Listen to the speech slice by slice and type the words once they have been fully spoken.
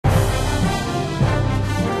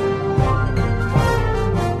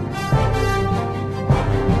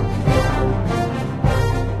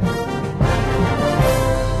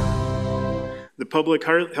Public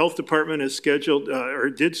Health Department has scheduled, or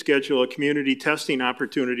did schedule, a community testing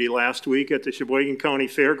opportunity last week at the Sheboygan County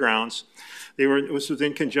Fairgrounds. It was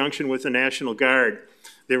in conjunction with the National Guard.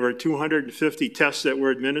 There were 250 tests that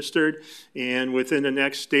were administered, and within the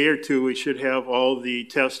next day or two, we should have all the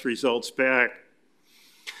test results back.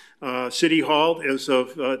 City Hall, as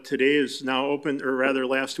of today, is now open, or rather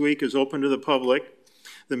last week, is open to the public.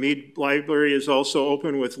 The Mead Library is also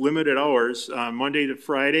open with limited hours. Monday to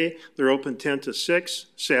Friday, they're open 10 to 6,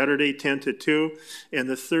 Saturday 10 to 2, and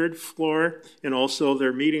the third floor and also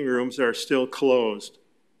their meeting rooms are still closed.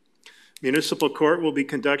 Municipal Court will be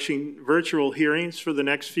conducting virtual hearings for the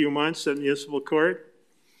next few months at Municipal Court.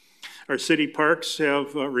 Our city parks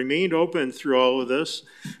have remained open through all of this,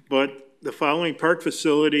 but the following park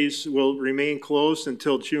facilities will remain closed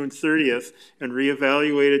until June 30th and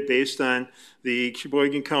reevaluated based on the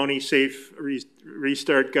Sheboygan County Safe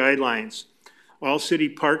Restart Guidelines. All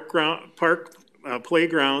city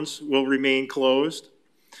playgrounds will remain closed.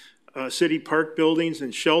 City park buildings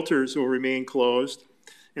and shelters will remain closed.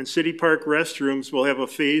 And city park restrooms will have a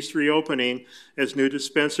phased reopening as new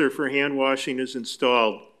dispenser for hand washing is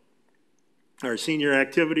installed. Our senior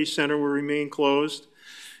activity center will remain closed.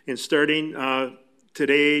 And starting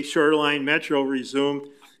today, Shoreline Metro resumed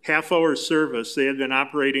half-hour service. They had been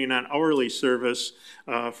operating on hourly service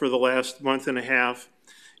for the last month and a half.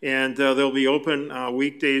 And they'll be open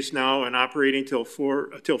weekdays now and operating till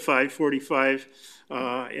 5:45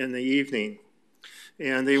 in the evening.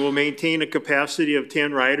 And they will maintain a capacity of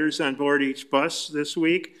 10 riders on board each bus this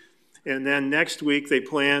week. And then next week, they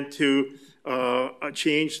plan to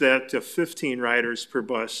change that to 15 riders per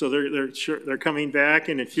bus. So they're coming back,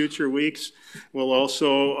 and in future weeks, we'll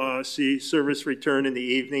also see service return in the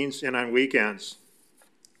evenings and on weekends.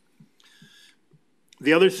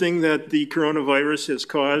 The other thing that the coronavirus has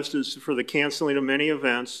caused is for the canceling of many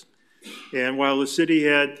events. And while the city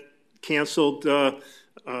had canceled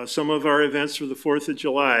some of our events for the 4th of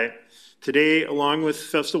July, today, along with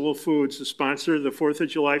Festival Foods, the sponsor of the 4th of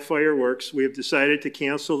July fireworks, we have decided to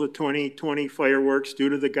cancel the 2020 fireworks due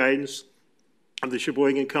to the guidance of the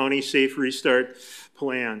Sheboygan County Safe Restart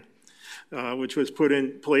Plan, which was put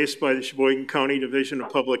in place by the Sheboygan County Division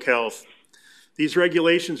of Public Health. These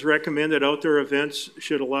regulations recommend that outdoor events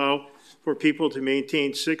should allow for people to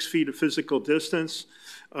maintain 6 feet of physical distance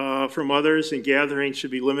from others, and gatherings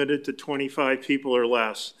should be limited to 25 people or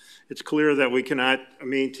less. It's clear that we cannot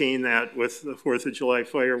maintain that with the 4th of July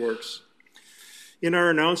fireworks. In our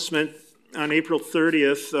announcement on April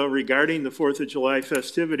 30th regarding the 4th of July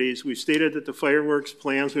festivities, we stated that the fireworks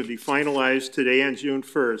plans would be finalized today on June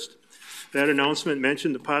 1st. That announcement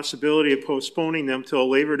mentioned the possibility of postponing them till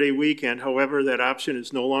Labor Day weekend. However, that option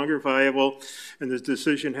is no longer viable, and the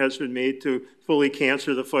decision has been made to fully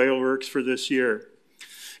cancel the fireworks for this year.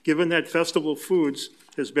 Given that Festival Foods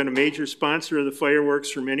has been a major sponsor of the fireworks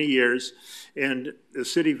for many years, and the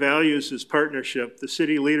city values this partnership, the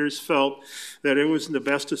city leaders felt that it was the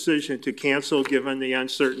best decision to cancel given the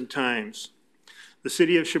uncertain times. The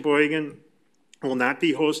city of Sheboygan will not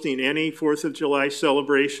be hosting any 4th of July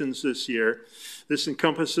celebrations this year. This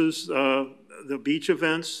encompasses the beach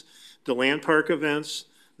events, the land park events,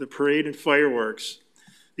 the parade, and fireworks.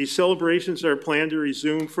 These celebrations are planned to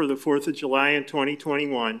resume for the 4th of July in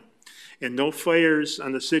 2021, and no fires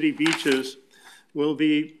on the city beaches will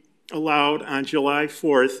be allowed on July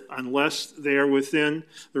 4th unless they are within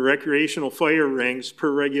the recreational fire rings per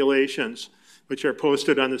regulations, which are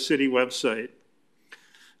posted on the city website.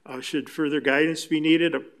 Should further guidance be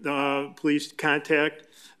needed, please contact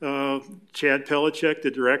Chad Pelichek,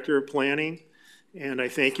 the Director of Planning, and I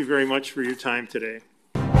thank you very much for your time today.